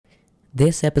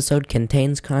This episode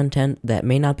contains content that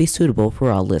may not be suitable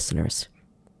for all listeners.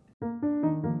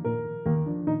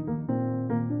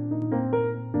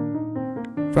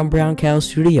 From Brown Cow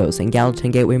Studios in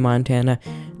Gallatin Gateway, Montana,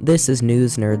 this is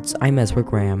News Nerds. I'm Ezra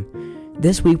Graham.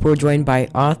 This week we're joined by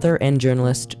author and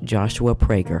journalist Joshua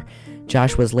Prager.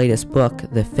 Joshua's latest book,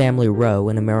 The Family Roe,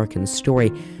 An American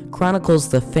Story, chronicles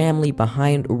the family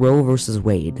behind Roe v.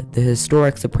 Wade, the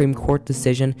historic Supreme Court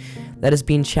decision that is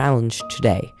being challenged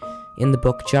today. In the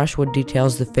book, Joshua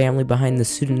details the family behind the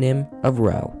pseudonym of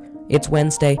Roe. It's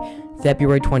Wednesday,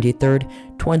 February 23rd,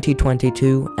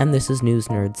 2022, and this is News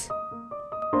Nerds.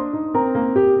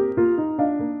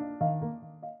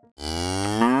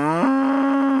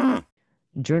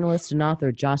 Journalist and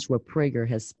author Joshua Prager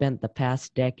has spent the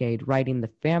past decade writing The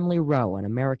Family Roe, An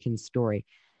American Story.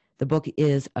 The book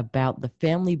is about the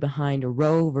family behind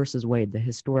Roe v. Wade, the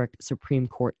historic Supreme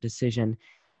Court decision,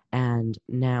 and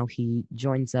now he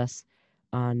joins us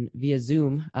via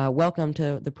Zoom. Welcome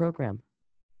to the program.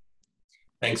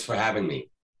 Thanks for having me.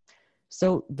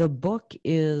 So the book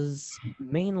is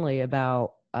mainly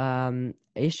about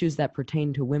issues that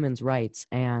pertain to women's rights,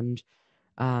 and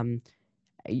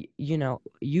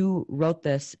you wrote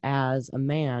this as a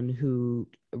man who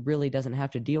really doesn't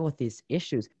have to deal with these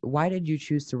issues. Why did you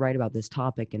choose to write about this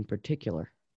topic in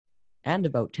particular and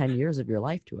devote 10 years of your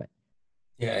life to it?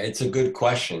 Yeah, it's a good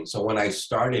question. So when I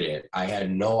started it, I had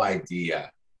no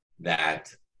idea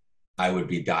that I would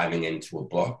be diving into a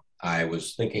book. I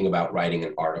was thinking about writing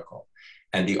an article.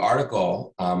 And the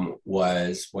article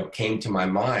was, what came to my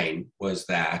mind was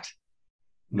that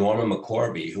Norma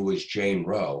McCorvey, who was Jane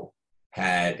Roe,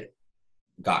 had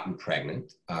gotten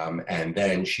pregnant, and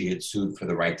then she had sued for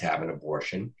the right to have an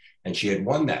abortion, and she had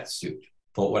won that suit.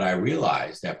 But what I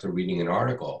realized after reading an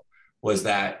article was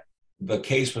that the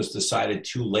case was decided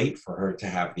too late for her to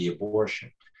have the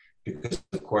abortion, because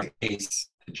of course the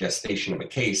gestation of a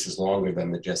case is longer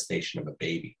than the gestation of a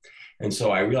baby. And so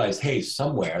I realized, hey,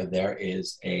 somewhere there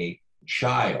is a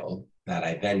child that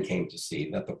I then came to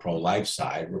see that the pro-life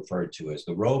side referred to as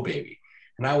the Roe baby.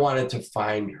 And I wanted to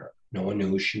find her. No one knew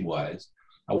who she was.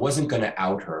 I wasn't going to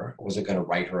out her. I wasn't going to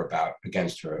write her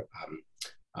against her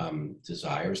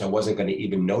desires. I wasn't going to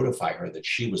even notify her that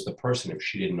she was the person if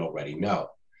she didn't already know.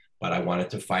 But I wanted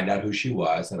to find out who she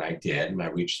was, and I did, and I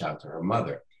reached out to her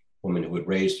mother, a woman who had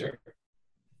raised her.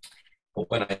 But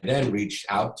when I then reached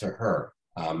out to her,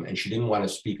 and she didn't want to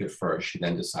speak at first, she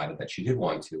then decided that she did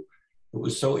want to. It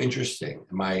was so interesting.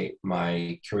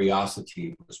 My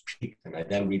curiosity was piqued, and I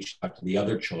then reached out to the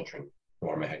other children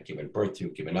Norma had given birth to,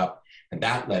 given up, and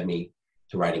that led me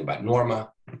to writing about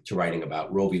Norma, to writing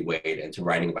about Roe v. Wade, and to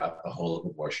writing about the whole of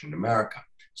abortion in America.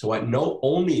 So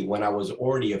only when I was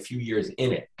already a few years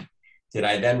in it, did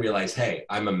I then realize, hey,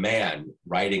 I'm a man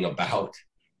writing about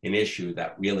an issue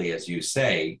that really, as you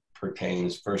say,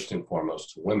 pertains first and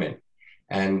foremost to women.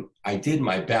 And I did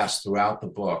my best throughout the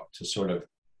book to sort of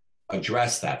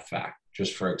address that fact.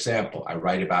 Just for example, I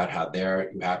write about how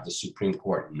there you have the Supreme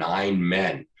Court, 9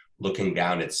 men looking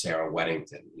down at Sarah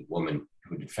Weddington, the woman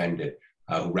who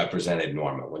who represented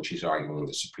Norma when she's arguing in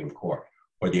the Supreme Court.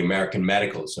 Or the American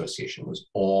Medical Association was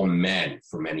all men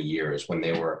for many years when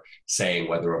they were saying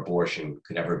whether abortion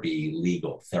could ever be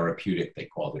legal, therapeutic, they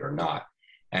called it, or not.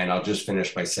 And I'll just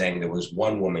finish by saying there was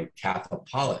one woman, Katha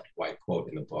Pollitt, who I quote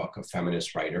in the book, a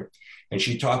feminist writer, and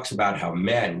she talks about how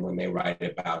men, when they write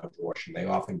about abortion, they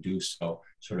often do so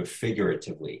sort of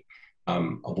figuratively.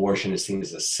 Abortion is seen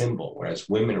as a symbol, whereas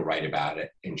women write about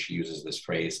it, and she uses this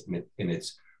phrase,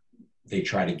 they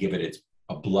try to give it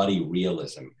a bloody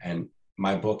realism. And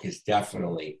my book is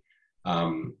definitely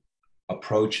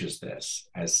approaches this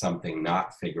as something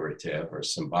not figurative or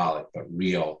symbolic, but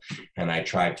real. And I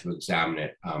try to examine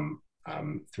it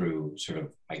through sort of,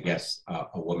 I guess,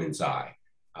 a woman's eye,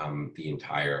 the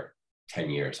entire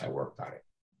 10 years I worked on it.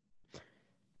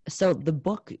 So the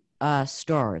book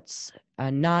starts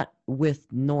not with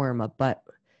Norma, but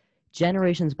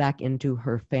generations back into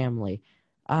her family.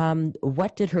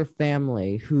 What did her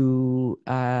family, who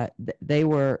they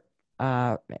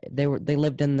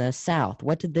lived in the South,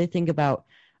 what did they think about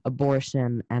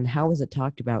abortion, and how was it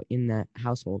talked about in the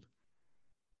household?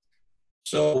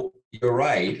 So you're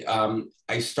right.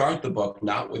 I start the book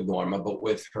not with Norma, but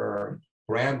with her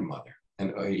grandmother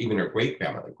and even her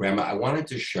great-grandmother. I wanted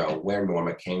to show where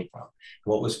Norma came from.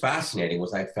 What was fascinating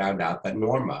was I found out that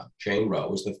Norma, Jane Roe,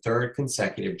 was the third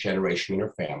consecutive generation in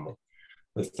her family,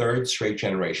 the third straight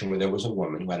generation where there was a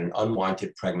woman who had an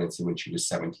unwanted pregnancy when she was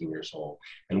 17 years old,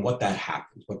 and what that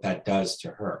happens, what that does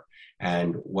to her,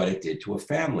 and what it did to a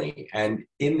family. And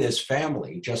in this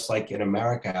family, just like in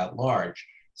America at large,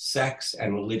 sex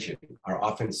and religion are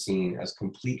often seen as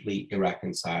completely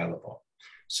irreconcilable.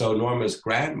 So Norma's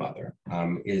grandmother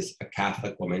is a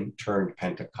Catholic woman turned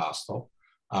Pentecostal.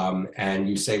 And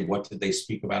you say, what did they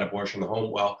speak about abortion in the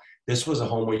home? Well, this was a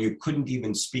home where you couldn't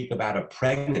even speak about a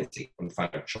pregnancy in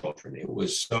front of children. It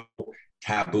was so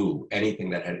taboo, anything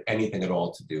that had anything at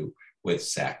all to do with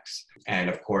sex.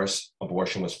 And of course,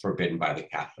 abortion was forbidden by the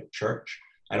Catholic Church.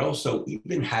 And also,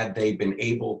 even had they been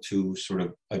able to sort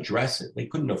of address it, they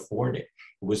couldn't afford it.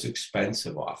 It was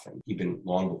expensive often, even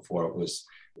long before it was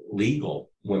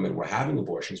legal. Women were having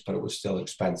abortions, but it was still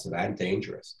expensive and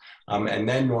dangerous. And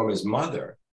then Norma's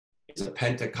mother is a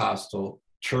Pentecostal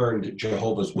turned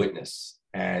Jehovah's Witness,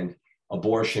 and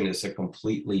abortion is a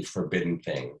completely forbidden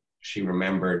thing. She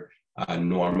remembered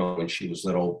Norma when she was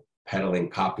little, peddling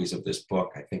copies of this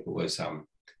book. I think it was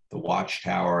The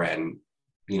Watchtower, and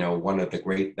one of the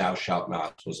great thou shalt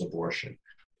nots was abortion.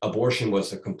 Abortion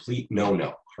was a complete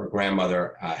no-no. Her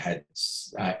grandmother had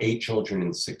 8 children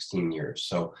in 16 years.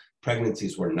 So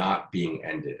pregnancies were not being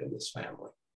ended in this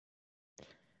family.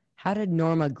 How did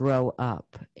Norma grow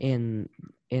up in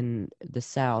the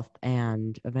South,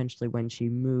 and eventually when she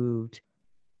moved?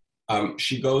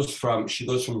 She goes from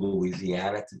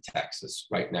Louisiana to Texas,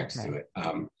 right next to it.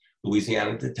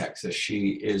 Louisiana to Texas. She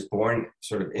is born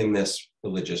sort of in this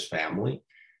religious family.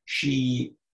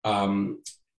 She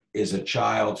is a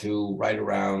child who, right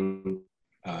around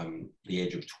the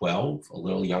age of 12, a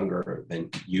little younger than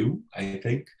you, I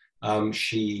think,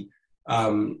 she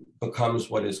becomes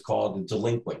what is called a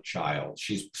delinquent child.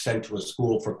 She's sent to a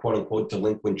school for quote unquote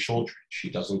delinquent children.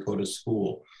 She doesn't go to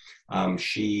school.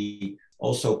 She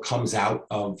also comes out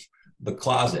of the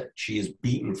closet. She is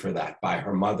beaten for that by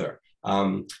her mother.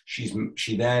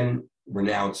 She then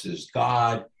renounces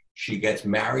God. She gets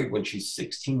married when she's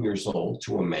 16 years old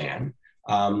to a man,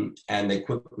 and they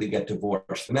quickly get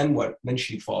divorced. And then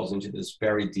she falls into this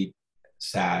very deep,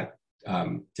 sad,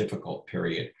 difficult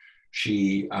period.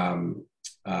 She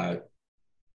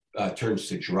turns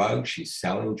to drugs. She's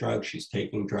selling drugs. She's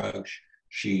taking drugs.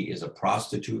 She is a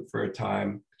prostitute for a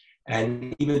time.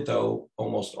 And even though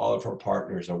almost all of her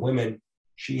partners are women,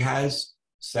 she has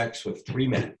sex with 3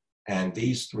 men. And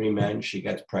these 3 men, she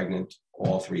gets pregnant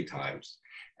all 3 times.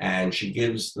 And she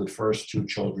gives the first 2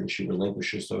 children, she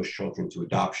relinquishes those children to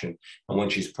adoption. And when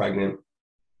she's pregnant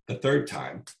the 3rd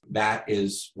time, that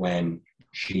is when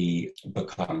she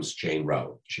becomes Jane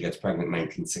Roe. She gets pregnant in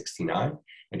 1969,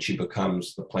 and she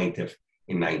becomes the plaintiff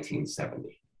in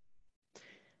 1970.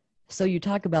 So you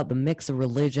talk about the mix of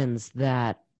religions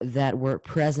that were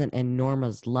present in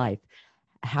Norma's life.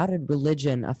 How did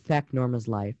religion affect Norma's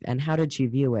life, and how did she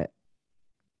view it?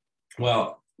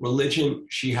 Well, religion,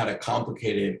 she had a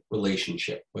complicated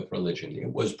relationship with religion.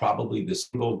 It was probably the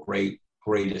single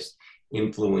greatest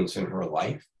influence in her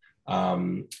life.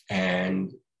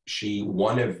 And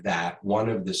one of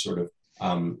the sort of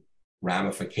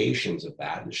ramifications of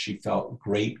that is she felt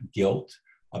great guilt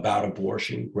about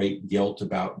abortion, great guilt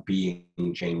about being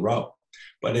Jane Roe,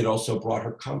 but it also brought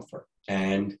her comfort.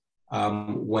 And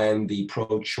when the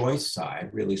pro-choice side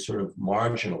really sort of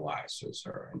marginalizes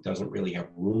her and doesn't really have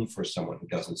room for someone who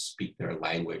doesn't speak their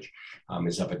language,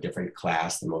 is of a different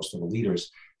class than most of the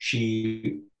leaders,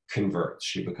 she converts.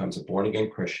 She becomes a born-again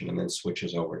Christian and then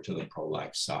switches over to the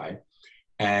pro-life side.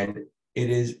 And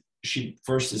she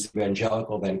first is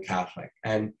evangelical, then Catholic.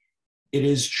 And it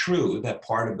is true that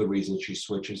part of the reason she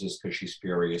switches is because she's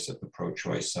furious at the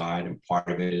pro-choice side, and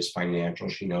part of it is financial.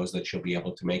 She knows that she'll be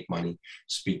able to make money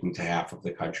speaking to half of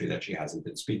the country that she hasn't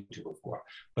been speaking to before.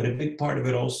 But a big part of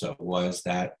it also was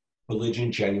that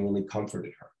religion genuinely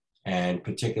comforted her, and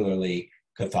particularly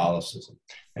Catholicism.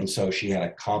 And so she had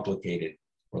a complicated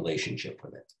relationship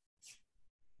with it.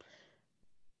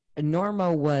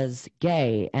 Norma was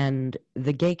gay, and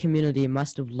the gay community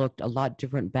must have looked a lot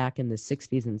different back in the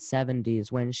 60s and 70s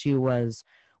when she was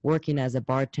working as a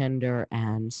bartender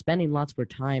and spending lots of her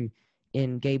time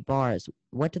in gay bars.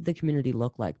 What did the community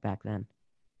look like back then?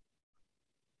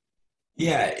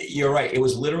 Yeah, you're right. It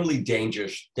was literally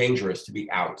dangerous to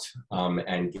be out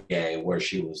and gay where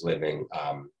she was living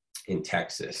in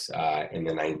Texas in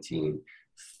the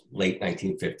late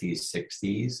 1950s,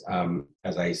 60s.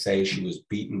 As I say, she was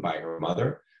beaten by her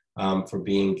mother for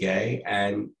being gay,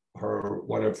 and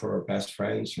one of her best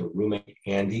friends, her roommate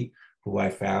Andy, who I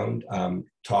found,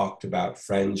 talked about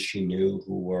friends she knew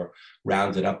who were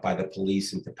rounded up by the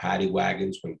police into paddy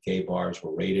wagons when gay bars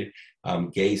were raided.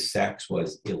 Gay sex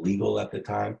was illegal at the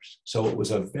time, so it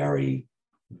was a very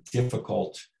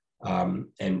difficult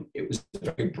and it was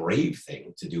a very brave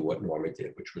thing to do what Norma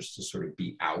did, which was to sort of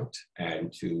be out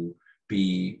and to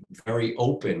be very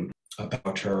open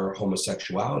about her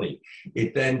homosexuality.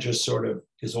 It then just sort of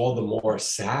is all the more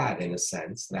sad in a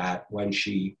sense that when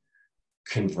she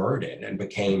converted and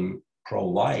became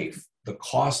pro-life, the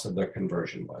cost of their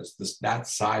conversion was this, that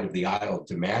side of the aisle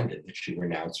demanded that she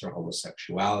renounce her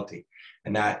homosexuality.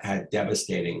 And that had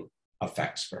devastating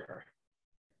effects for her.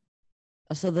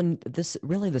 So then this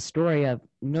really the story of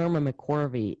Norma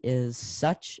McCorvey is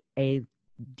such a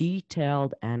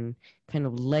detailed and kind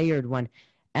of layered one.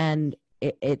 And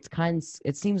it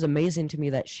seems amazing to me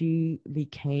that she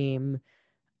became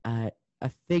a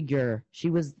figure. She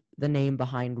was the name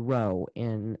behind Roe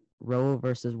in Roe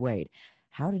versus Wade.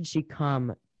 How did she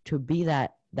come to be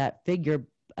that figure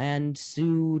and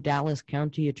sue Dallas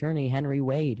County Attorney Henry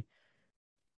Wade?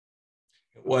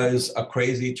 It was a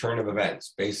crazy turn of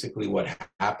events. Basically, what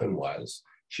happened was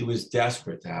she was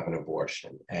desperate to have an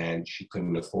abortion, and she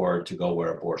couldn't afford to go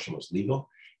where abortion was legal.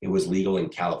 It was legal in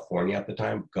California at the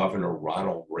time. Governor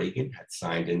Ronald Reagan had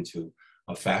signed into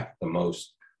effect the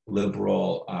most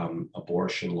liberal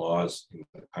abortion laws in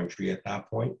the country at that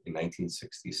point in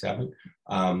 1967.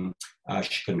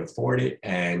 She couldn't afford it,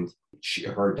 and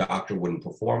her doctor wouldn't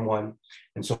perform one.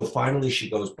 And so finally, she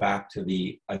goes back to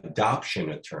the adoption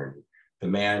attorney, a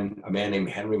man named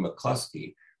Henry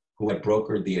McCluskey, who had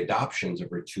brokered the adoptions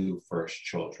of her two first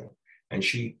children. And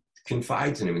she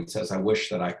confides in him and says, I wish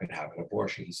that I could have an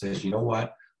abortion. He says, you know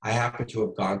what? I happen to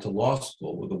have gone to law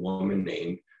school with a woman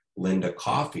named Linda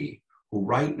Coffey, who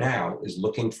right now is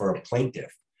looking for a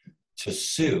plaintiff to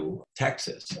sue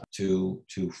Texas, to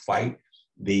fight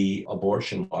the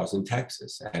abortion laws in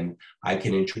Texas. And I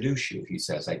can introduce you. He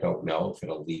says, I don't know if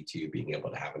it'll lead to you being able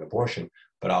to have an abortion,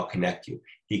 but I'll connect you.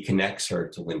 He connects her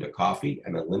to Linda Coffey,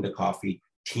 and then Linda Coffey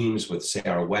teams with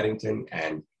Sarah Weddington,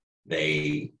 and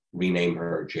they rename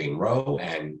her Jane Roe,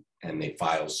 and they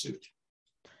file suit.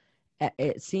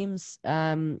 It seems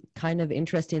kind of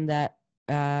interesting that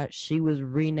she was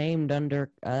renamed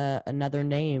under another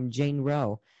name, Jane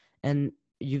Roe. And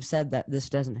you've said that this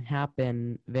doesn't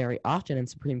happen very often in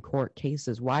Supreme Court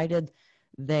cases. Why did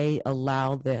they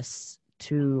allow this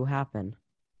to happen?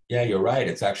 Yeah, you're right.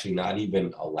 It's actually not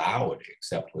even allowed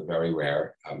except with very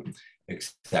rare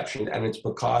exceptions. And it's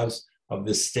because of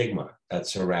the stigma that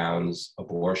surrounds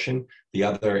abortion. The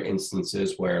other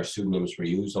instances where pseudonyms were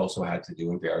used also had to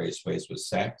do in various ways with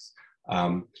sex.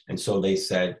 And so they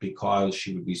said, because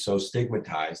she would be so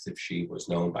stigmatized if she was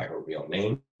known by her real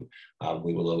name,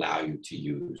 we will allow you to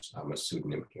use a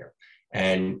pseudonym here.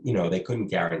 And, you know, they couldn't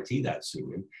guarantee that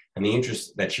pseudonym. And the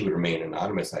interest that she would remain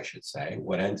anonymous, I should say,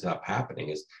 what ends up happening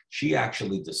is she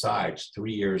actually decides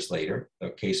 3 years later, the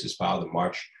case is filed in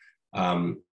March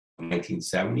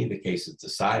 1970, the case is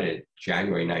decided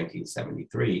January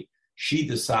 1973. She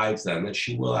decides then that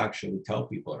she will actually tell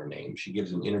people her name. She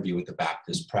gives an interview with the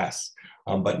Baptist Press,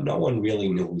 but no one really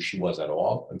knew who she was at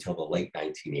all until the late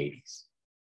 1980s.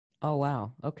 Oh,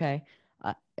 wow. Okay.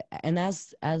 And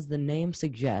as the name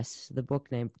suggests, the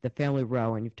book name, The Family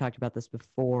Roe, and you've talked about this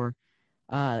before,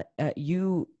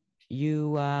 you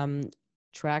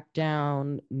tracked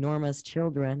down Norma's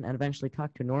children and eventually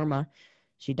talked to Norma.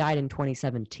 She died in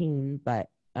 2017, but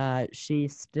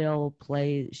she's still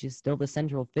the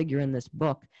central figure in this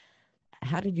book.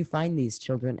 How did you find these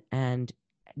children, and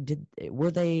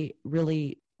were they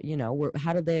really,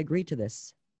 how did they agree to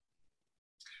this?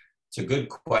 It's a good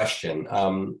question.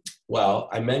 Well,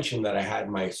 I mentioned that I had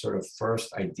my sort of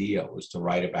first idea was to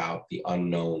write about the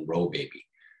unknown Roe baby.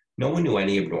 No one knew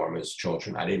any of Norma's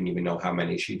children. I didn't even know how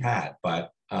many she'd had,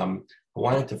 but I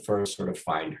wanted to first sort of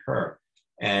find her.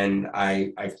 And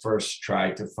I first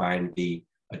tried to find the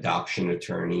adoption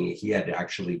attorney. He had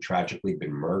actually tragically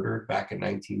been murdered back in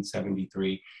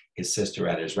 1973. His sister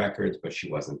had his records, but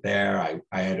she wasn't there.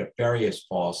 I had various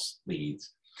false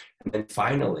leads. And then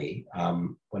finally,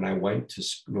 when I went to,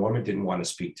 Norma didn't want to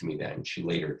speak to me then. She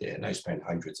later did. I spent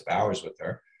hundreds of hours with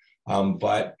her.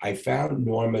 But I found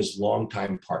Norma's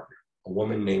longtime partner, a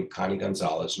woman named Connie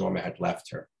Gonzalez. Norma had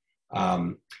left her.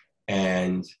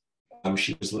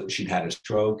 She'd had a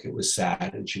stroke. It was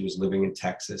sad, and she was living in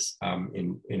Texas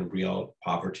in real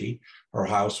poverty. Her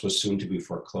house was soon to be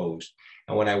foreclosed.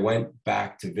 And when I went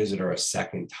back to visit her a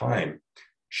second time,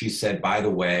 she said, by the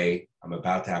way, I'm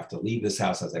about to have to leave this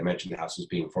house. As I mentioned, the house was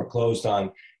being foreclosed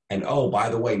on. And oh, by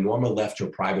the way, Norma left her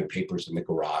private papers in the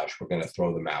garage. We're going to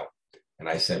throw them out. And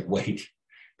I said, wait,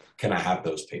 can I have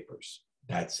those papers?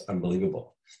 That's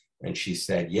unbelievable. And she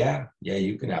said, yeah,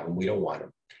 you can have them. We don't want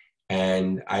them.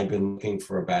 And I'd been looking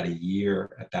for about a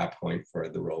year at that point for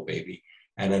the Roe baby.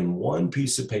 And then one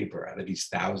piece of paper out of these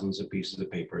thousands of pieces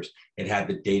of papers, it had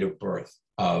the date of birth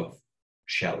of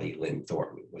Shelley Lynn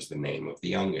Thornton was the name of the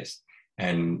youngest.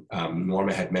 And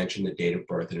Norma had mentioned the date of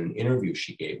birth in an interview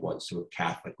she gave once to a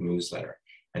Catholic newsletter.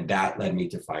 And that led me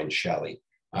to find Shelley.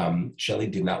 Shelley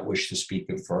did not wish to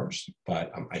speak at first,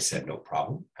 but I said, no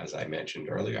problem. As I mentioned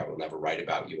earlier, I will never write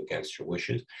about you against your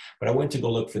wishes. But I went to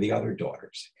go look for the other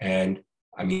daughters. And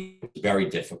I mean, it was very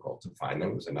difficult to find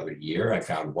them. It was another year. I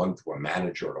found one through a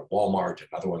manager at a Walmart,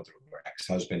 another one through her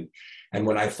ex-husband. And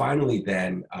when I finally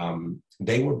then,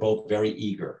 they were both very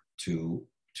eager to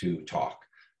talk.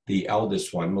 The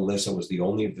eldest one, Melissa, was the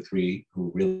only of the three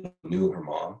who really knew her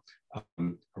mom,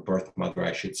 her birth mother,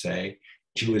 I should say.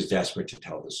 She was desperate to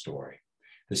tell the story.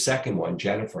 The second one,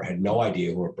 Jennifer, had no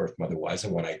idea who her birth mother was.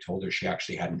 And when I told her, she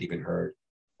actually hadn't even heard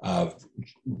of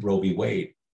Roe v.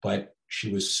 Wade. But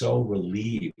she was so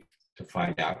relieved to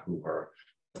find out who her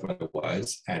mother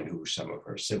was and who some of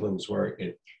her siblings were.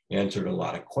 It answered a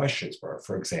lot of questions for her.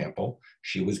 For example,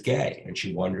 she was gay, and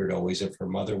she wondered always if her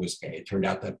mother was gay. It turned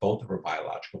out that both of her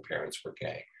biological parents were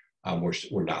gay,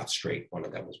 were not straight. One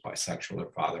of them was bisexual,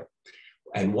 her father.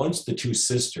 And once the two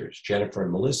sisters, Jennifer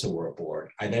and Melissa, were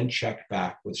aboard, I then checked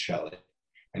back with Shelley.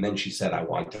 And then she said, I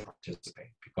want to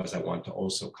participate because I want to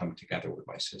also come together with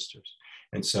my sisters.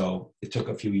 And so it took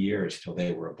a few years till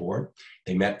they were aboard.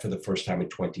 They met for the first time in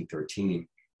 2013.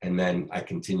 And then I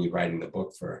continued writing the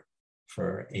book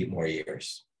for 8 more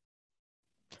years.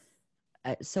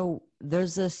 So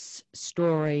there's this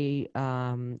story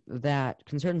that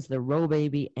concerns the Roe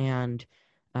baby and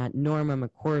Norma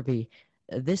McCorvey.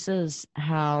 This is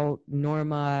how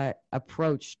Norma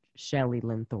approached Shelley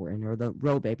Lynn Thornton, or the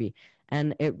Roe baby,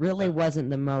 and it really wasn't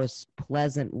the most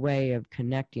pleasant way of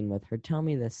connecting with her. Tell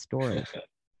me this story.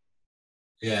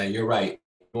 Yeah, you're right.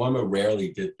 Norma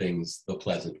rarely did things the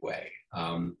pleasant way.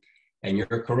 And you're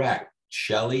correct.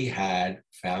 Shelley had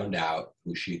found out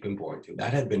who she'd been born to.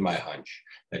 That had been my hunch,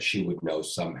 that she would know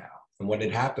somehow. And what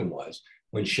had happened was,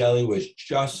 when Shelley was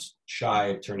just shy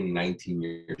of turning 19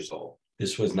 years old,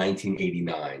 this was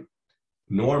 1989,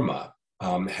 Norma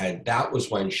that was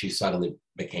when she suddenly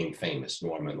became famous,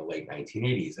 Norma, in the late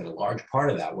 1980s. And a large part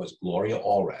of that was Gloria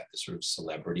Allred, the sort of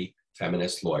celebrity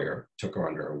feminist lawyer, took her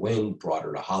under her wing, brought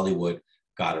her to Hollywood,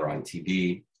 got her on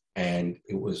TV. And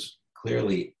it was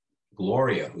clearly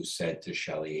Gloria who said to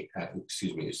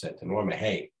who said to Norma,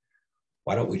 hey,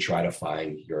 why don't we try to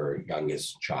find your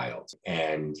youngest child?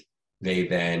 And they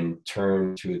then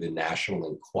turned to the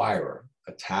National Enquirer,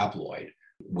 a tabloid,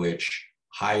 which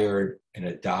hired an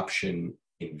adoption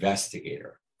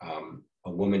investigator,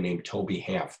 a woman named Toby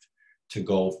Hanft, to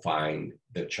go find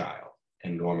the child.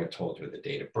 And Norma told her the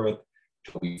date of birth.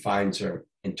 Toby finds her,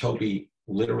 and Toby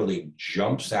literally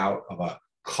jumps out of a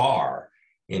car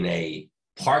in a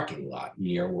parking lot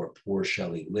near where poor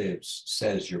Shelley lives,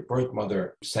 says, your birth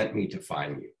mother sent me to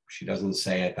find you. She doesn't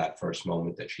say at that first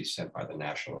moment that she's sent by the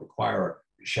National Enquirer.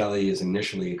 Shelley is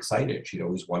initially excited. She'd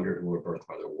always wondered who her birth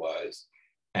mother was.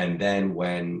 And then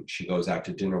when she goes out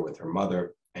to dinner with her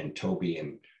mother and Toby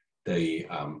and the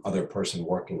other person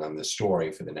working on the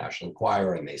story for the National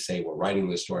Enquirer, and they say, we're writing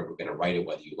this story, we're going to write it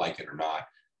whether you like it or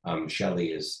not,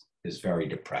 Shelley is very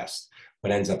depressed.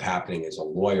 What ends up happening is a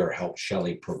lawyer helps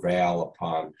Shelley prevail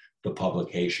upon the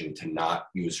publication to not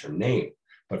use her name.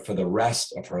 But for the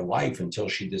rest of her life, until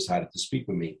she decided to speak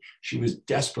with me, she was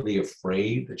desperately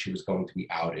afraid that she was going to be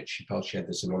outed. She felt she had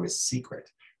this enormous secret.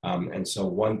 And so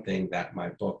one thing that my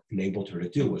book enabled her to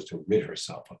do was to rid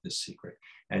herself of this secret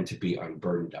and to be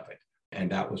unburdened of it.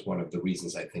 And that was one of the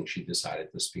reasons I think she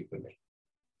decided to speak with me.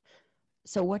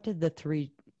 So what did the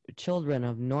 3 children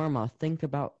of Norma think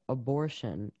about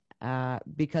abortion?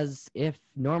 Because if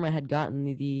Norma had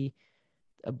gotten the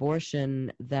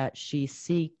abortion that she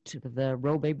sought, the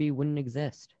Roe baby wouldn't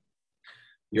exist.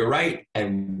 You're right.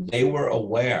 And they were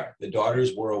aware, the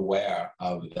daughters were aware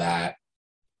of that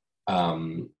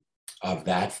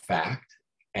fact.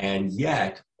 And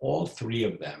yet all 3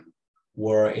 of them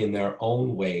were in their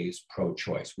own ways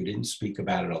pro-choice. We didn't speak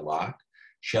about it a lot.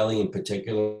 Shelley in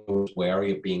particular was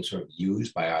wary of being sort of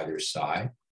used by either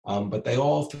side. But they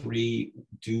all 3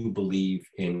 do believe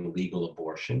in legal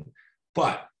abortion,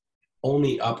 but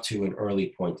only up to an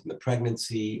early point in the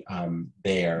pregnancy.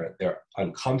 They're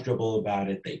uncomfortable about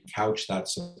it. They couch that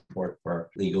support for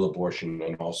legal abortion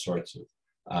in all sorts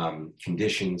of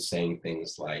conditions, saying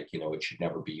things like, it should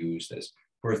never be used as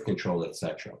birth control,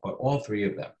 etc. But all 3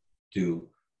 of them do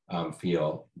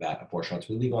feel that abortion ought to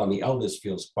be legal. And the eldest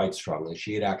feels quite strongly.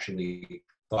 She had actually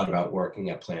thought about working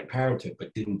at Planned Parenthood,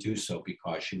 but didn't do so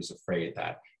because she was afraid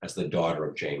that, as the daughter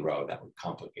of Jane Roe, that would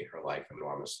complicate her life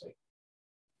enormously.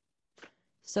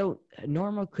 So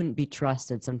Norma couldn't be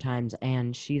trusted sometimes,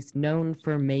 and she's known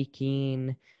for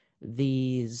making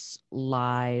these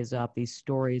lies up, these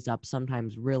stories up,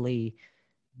 sometimes really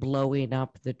blowing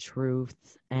up the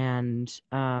truth, and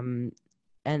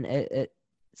it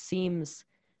seems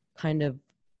kind of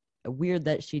weird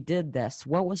that she did this.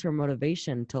 What was her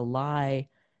motivation to lie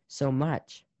so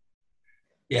much?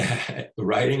 Yeah,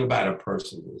 writing about a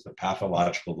person who's a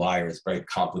pathological liar is a very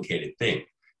complicated thing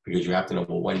because you have to know,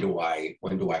 well, when do I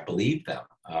believe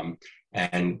them?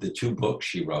 And the two books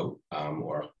she wrote,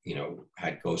 or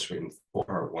had ghostwritten for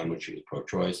her, one when she was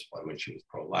pro-choice, one when she was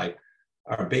pro-life,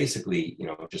 are basically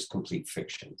just complete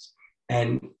fictions.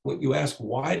 And when you ask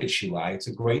why did she lie, it's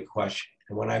a great question.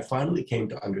 And when I finally came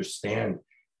to understand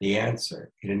the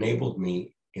answer, it enabled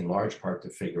me in large part to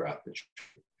figure out the truth.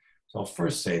 So I'll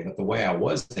first say that the way I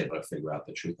was able to figure out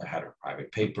the truth, I had her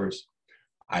private papers.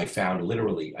 I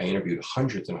interviewed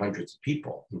hundreds and hundreds of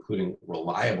people, including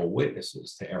reliable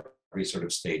witnesses to every sort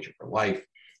of stage of her life.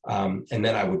 And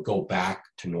then I would go back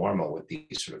to Norma with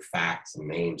these sort of facts and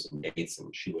names and dates,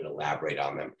 and she would elaborate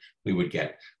on them. We would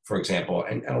get, for example,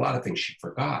 and a lot of things she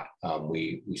forgot.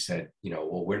 We said,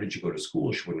 well, where did you go to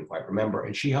school? She wouldn't quite remember,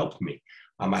 and she helped me.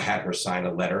 I had her sign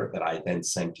a letter that I then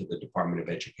sent to the Department of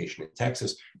Education in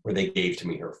Texas, where they gave to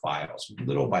me her files.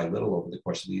 Little by little, over the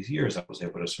course of these years, I was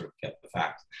able to sort of get the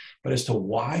facts. But as to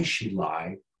why she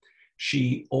lied,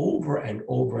 she over and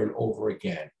over and over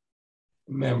again,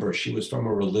 remember, she was from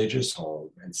a religious home,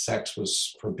 and sex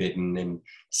was forbidden and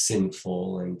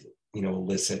sinful and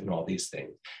illicit and all these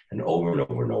things. And over and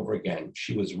over and over again,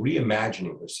 she was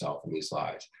reimagining herself in these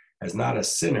lies as not a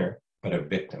sinner, but a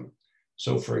victim.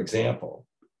 So, for example,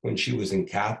 when she was in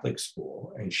Catholic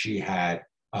school and she had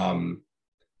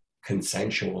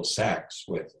consensual sex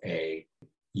with a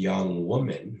young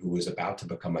woman who was about to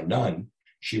become a nun,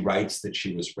 she writes that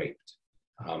she was raped.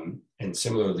 And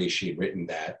similarly, she had written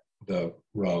that the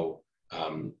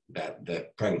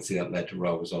pregnancy that led to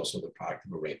Roe was also the product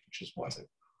of a rape, which just wasn't.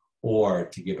 Or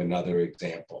to give another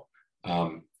example,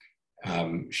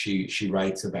 she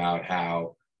writes about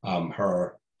how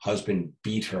her husband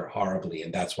beat her horribly,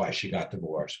 and that's why she got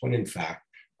divorced, when in fact,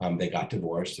 they got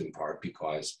divorced in part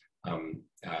because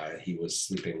he was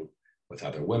sleeping with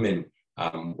other women.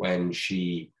 When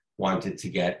she wanted to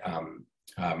get,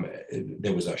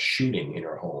 there was a shooting in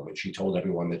her home, and she told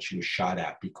everyone that she was shot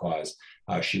at because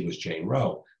she was Jane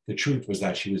Roe. The truth was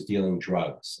that she was dealing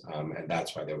drugs, and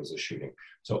that's why there was a shooting.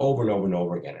 So over and over and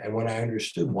over again. And when I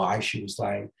understood why she was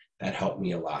lying, that helped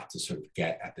me a lot to sort of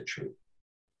get at the truth.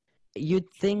 You'd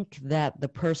think that the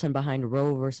person behind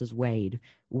Roe versus Wade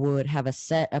would have a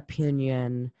set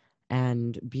opinion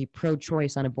and be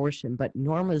pro-choice on abortion, but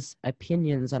Norma's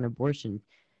opinions on abortion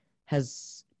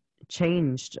has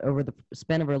changed over the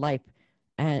span of her life.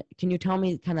 Can you tell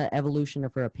me kind of evolution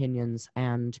of her opinions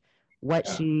and what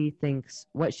she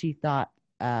thought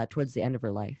towards the end of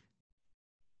her life?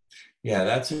 Yeah,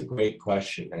 that's a great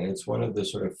question. And it's one of the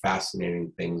sort of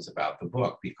fascinating things about the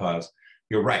book, because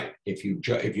you're right. If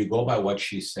you go by what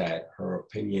she said, her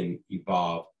opinion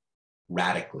evolved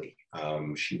radically.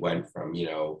 She went from,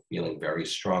 feeling very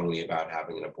strongly about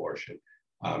having an abortion,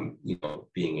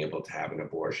 being able to have an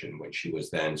abortion. When she was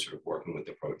then sort of working with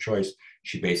the pro-choice,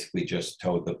 she basically just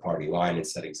towed the party line and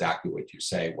said exactly what you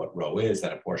say, what Roe is,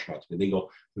 that abortion ought to be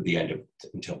legal through the end of,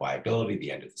 until viability,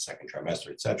 the end of the second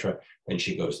trimester, et cetera. Then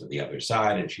she goes to the other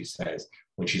side and she says,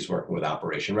 when she's working with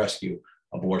Operation Rescue,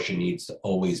 abortion needs to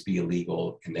always be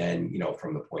illegal, and then,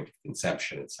 from the point of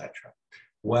conception, et cetera.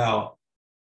 Well,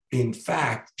 in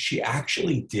fact, she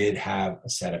actually did have a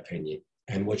set opinion,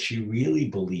 and what she really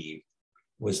believed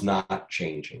was not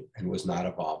changing and was not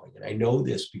evolving. And I know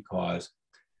this because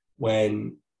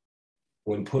when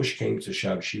push came to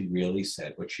shove, she really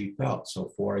said what she felt.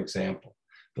 So, for example,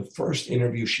 the first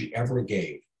interview she ever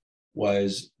gave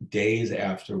was days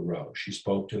after Roe. She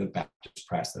spoke to the Baptist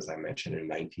Press, as I mentioned, in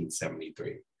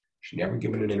 1973. She'd never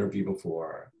given an interview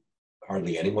before.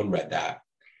 Hardly anyone read that.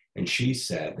 And she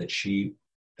said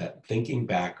that thinking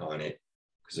back on it,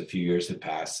 because a few years had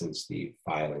passed since the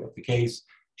filing of the case,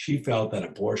 she felt that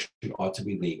abortion ought to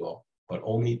be legal, but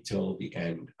only till the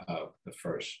end of the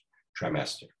first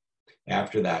trimester.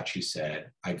 After that, she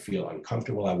said, I'd feel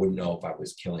uncomfortable. I wouldn't know if I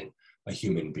was killing a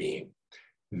human being.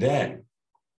 Then,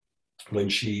 when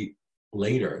she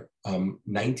later,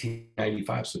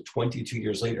 1995, so 22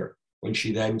 years later, when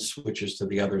she then switches to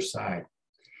the other side,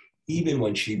 even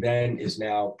when she then is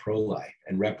now pro-life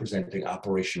and representing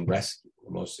Operation Rescue,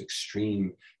 the most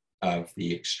extreme of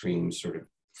the extreme sort of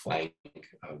flank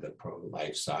of the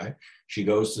pro-life side, she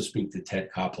goes to speak to Ted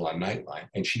Koppel on Nightline,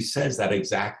 and she says that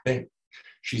exact thing.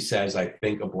 She says, I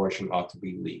think abortion ought to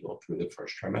be legal through the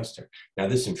first trimester. Now,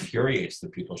 this infuriates the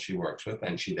people she works with,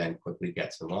 and she then quickly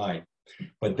gets in line.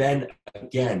 But then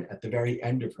again, at the very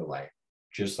end of her life,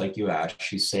 just like you asked,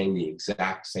 she's saying the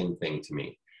exact same thing to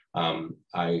me.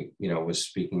 I, was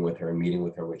speaking with her and meeting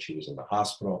with her when she was in the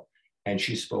hospital, and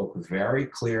she spoke very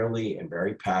clearly and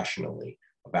very passionately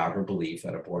about her belief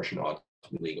that abortion ought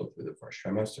to be legal through the first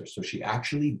trimester. So she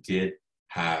actually did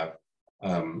have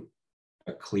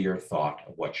a clear thought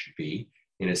of what should be.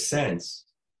 In a sense,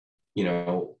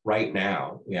 right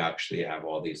now, we actually have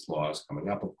all these laws coming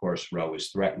up. Of course, Roe is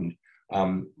threatened.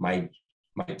 My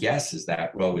guess is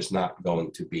that Roe is not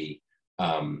going to be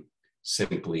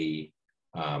simply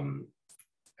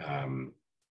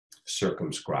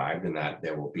circumscribed, and that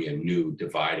there will be a new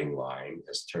dividing line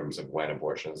as terms of when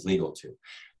abortion is legal to.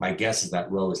 My guess is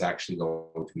that Roe is actually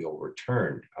going to be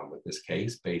overturned with this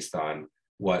case based on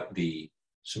what the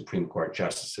Supreme Court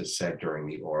justices said during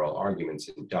the oral arguments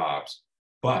in Dobbs.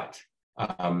 But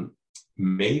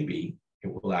maybe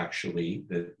it will actually,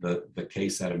 the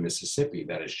case out of Mississippi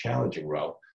that is challenging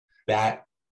Roe, that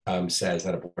says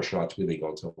that abortion ought to be legal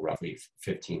until roughly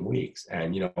 15 weeks.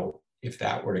 And, if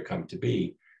that were to come to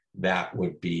be, that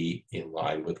would be in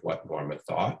line with what Norma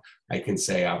thought. I can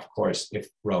say, of course, if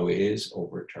Roe is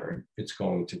overturned, it's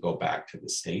going to go back to the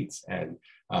states, and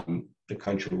the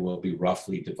country will be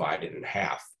roughly divided in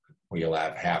half, where you'll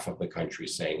have half of the country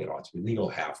saying it ought to be legal,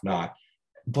 half not.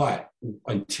 But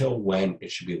until when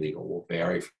it should be legal will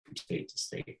vary from state to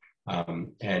state.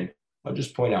 And I'll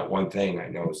just point out one thing. I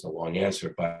know it's a long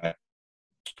answer, but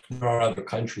there are other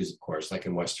countries, of course, like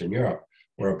in Western Europe,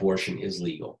 where abortion is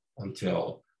legal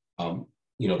until,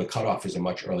 the cutoff is a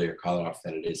much earlier cutoff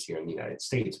than it is here in the United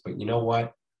States. But you know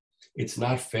what? It's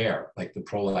not fair. Like the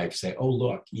pro-life say, oh,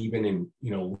 look, even in,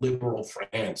 liberal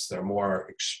France, they're more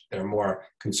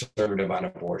conservative on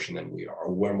abortion than we are,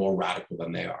 or we're more radical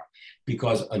than they are.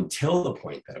 Because until the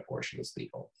point that abortion is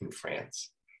legal in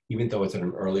France, even though it's at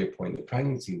an earlier point in the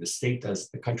pregnancy,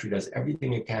 the country does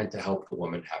everything it can to help the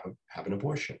woman have an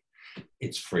abortion.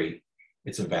 It's free.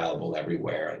 It's available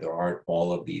everywhere. There aren't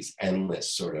all of these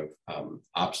endless sort of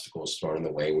obstacles thrown in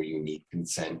the way where you need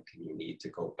consent and you need to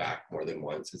go back more than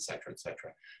once, et cetera, et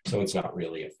cetera. So it's not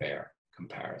really a fair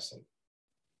comparison.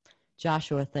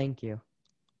 Joshua, thank you.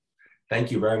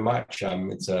 Thank you very much.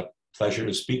 It's a pleasure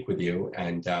to speak with you.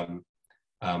 And I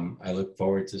look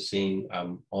forward to seeing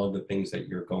all the things that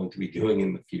you're going to be doing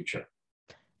in the future.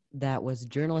 That was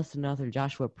journalist and author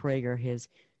Joshua Prager. His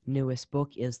newest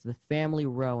book is The Family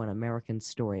Roe, An American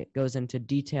Story. It goes into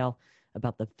detail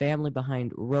about the family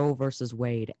behind Roe versus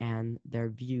Wade and their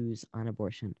views on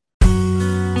abortion.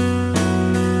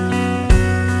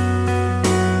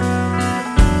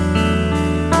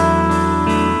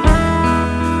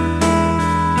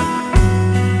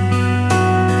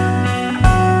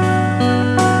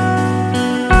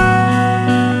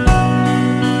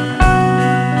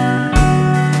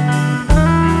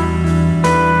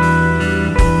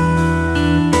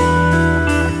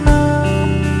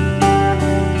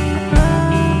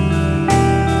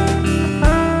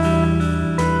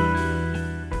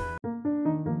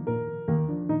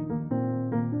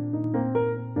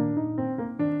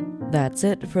 That's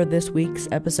it for this week's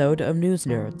episode of News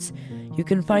Nerds. You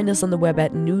can find us on the web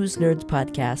at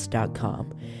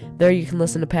newsnerdspodcast.com. There you can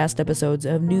listen to past episodes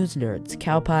of News Nerds,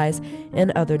 Cow Pies,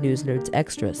 and other News Nerds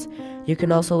extras. You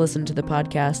can also listen to the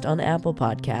podcast on Apple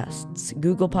Podcasts,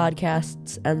 Google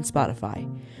Podcasts, and Spotify.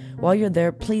 While you're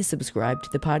there, please subscribe to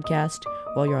the podcast.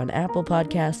 While you're on Apple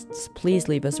Podcasts, please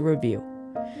leave us a review.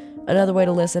 Another way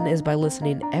to listen is by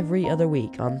listening every other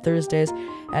week on Thursdays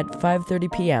at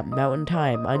 5:30 p.m. Mountain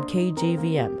Time on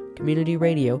KGVM, community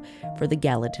radio for the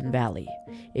Gallatin Valley.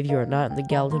 If you are not in the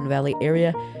Gallatin Valley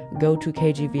area, go to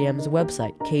KGVM's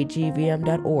website,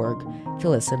 kgvm.org, to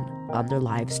listen on their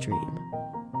live stream.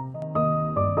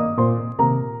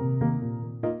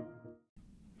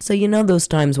 So those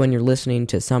times when you're listening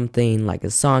to something like a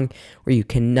song where you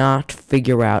cannot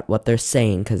figure out what they're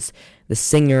saying because the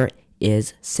singer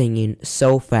is singing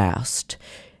so fast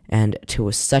and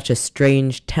to such a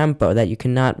strange tempo that you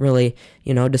cannot really,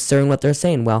 discern what they're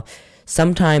saying. Well,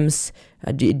 sometimes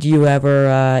do you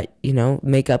ever,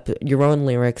 make up your own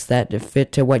lyrics that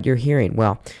fit to what you're hearing?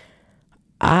 Well,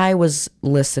 I was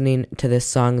listening to this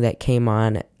song that came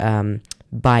on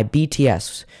by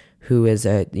BTS, who is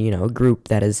a group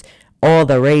that is all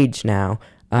the rage now,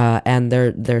 and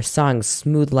their song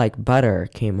 "Smooth Like Butter"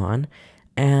 came on.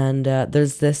 And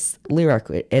there's this lyric.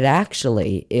 It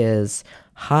actually is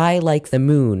 "High like the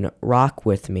moon, rock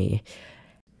with me."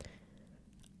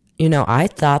 I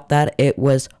thought that it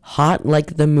was "hot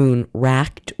like the moon,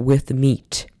 racked with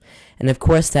meat." And of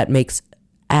course that makes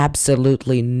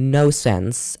absolutely no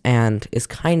sense and is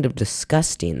kind of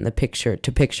disgusting, to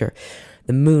picture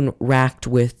the moon racked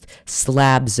with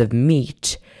slabs of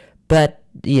meat. But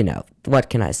you know, what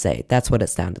can I say? That's what it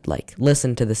sounded like.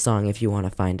 Listen to the song if you want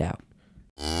to find out.